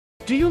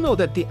Do you know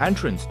that the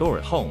entrance door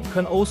at home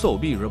can also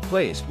be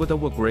replaced with a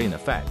wood grain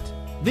effect?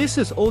 This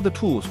is all the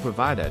tools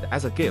provided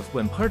as a gift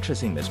when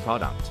purchasing this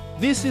product.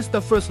 This is the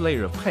first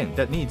layer of paint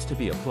that needs to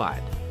be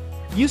applied.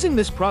 Using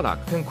this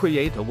product can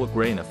create a wood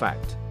grain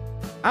effect.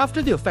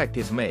 After the effect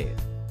is made,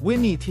 we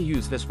need to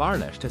use this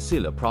varnish to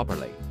seal it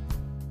properly.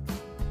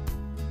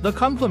 The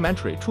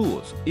complementary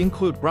tools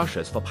include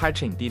brushes for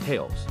patching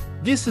details.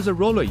 This is a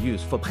roller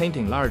used for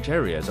painting large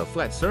areas of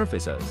flat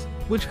surfaces,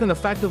 which can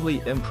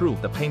effectively improve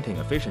the painting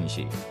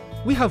efficiency.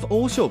 We have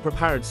also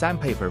prepared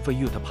sandpaper for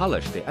you to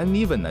polish the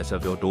unevenness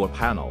of your door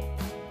panel.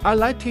 I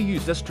like to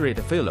use the straight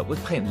filler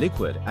with paint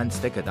liquid and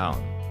stick it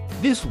down.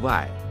 This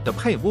way, the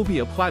paint will be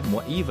applied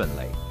more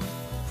evenly.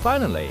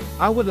 Finally,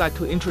 I would like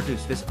to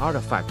introduce this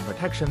artifact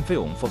protection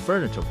film for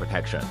furniture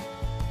protection.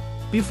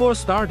 Before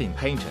starting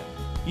painting,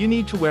 you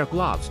need to wear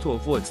gloves to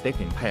avoid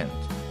sticking paint.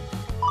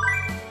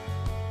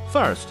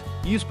 First,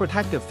 use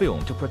protective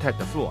film to protect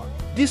the floor.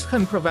 This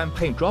can prevent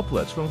paint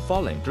droplets from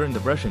falling during the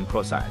brushing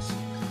process,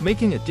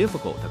 making it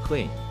difficult to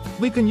clean.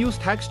 We can use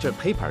textured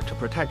paper to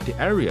protect the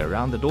area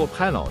around the door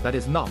panel that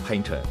is not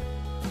painted.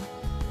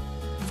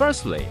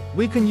 Firstly,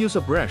 we can use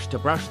a brush to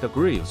brush the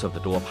grooves of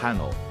the door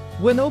panel.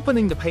 When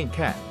opening the paint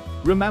can,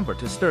 remember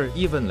to stir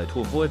evenly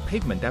to avoid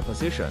pigment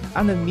deposition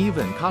and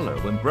uneven color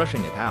when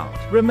brushing it out.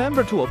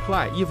 Remember to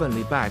apply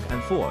evenly back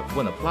and forth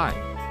when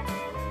applying.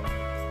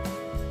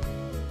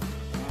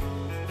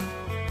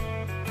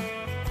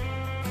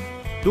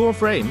 Door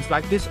frames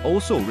like this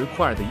also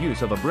require the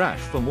use of a brush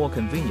for more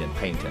convenient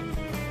painting.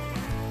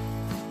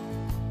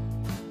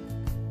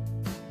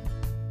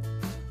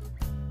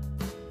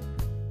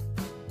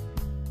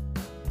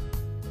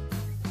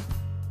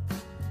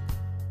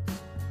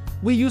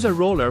 We use a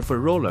roller for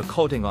roller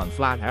coating on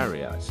flat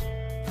areas.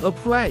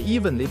 Apply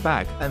evenly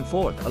back and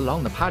forth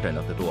along the pattern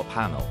of the door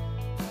panel.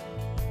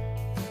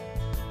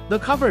 The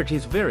coverage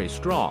is very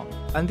strong,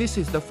 and this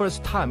is the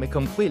first time it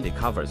completely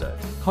covers it.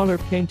 Color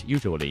paint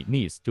usually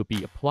needs to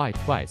be applied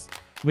twice,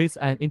 with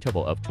an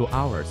interval of 2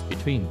 hours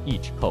between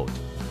each coat.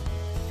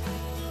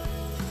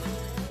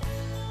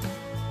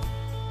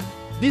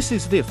 This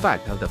is the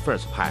effect of the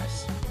first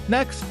pass.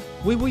 Next,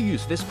 we will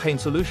use this paint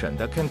solution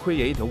that can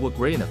create a wood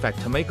grain effect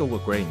to make a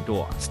wood grain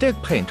door. Stick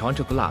paint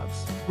onto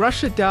gloves.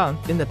 Brush it down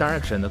in the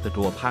direction of the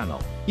door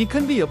panel. It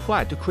can be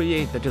applied to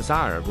create the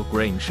desired wood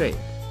grain shape.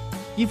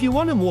 If you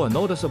want a more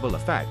noticeable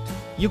effect,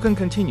 you can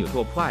continue to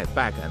apply it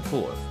back and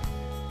forth.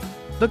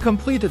 The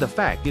completed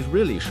effect is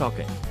really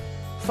shocking.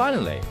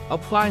 Finally,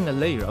 applying a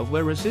layer of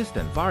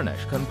wear-resistant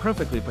varnish can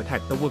perfectly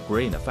protect the wood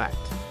grain effect.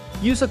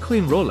 Use a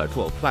clean roller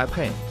to apply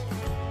paint.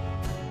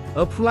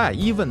 Apply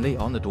evenly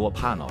on the door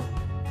panel.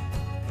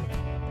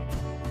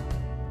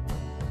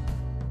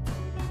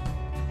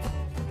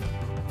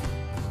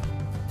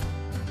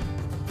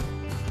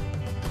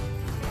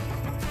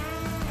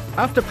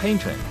 After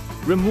painting,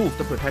 remove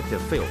the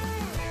protective film.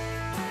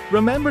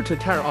 Remember to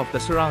tear off the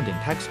surrounding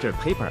textured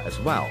paper as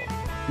well.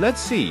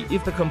 Let's see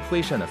if the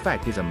completion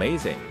effect is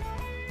amazing.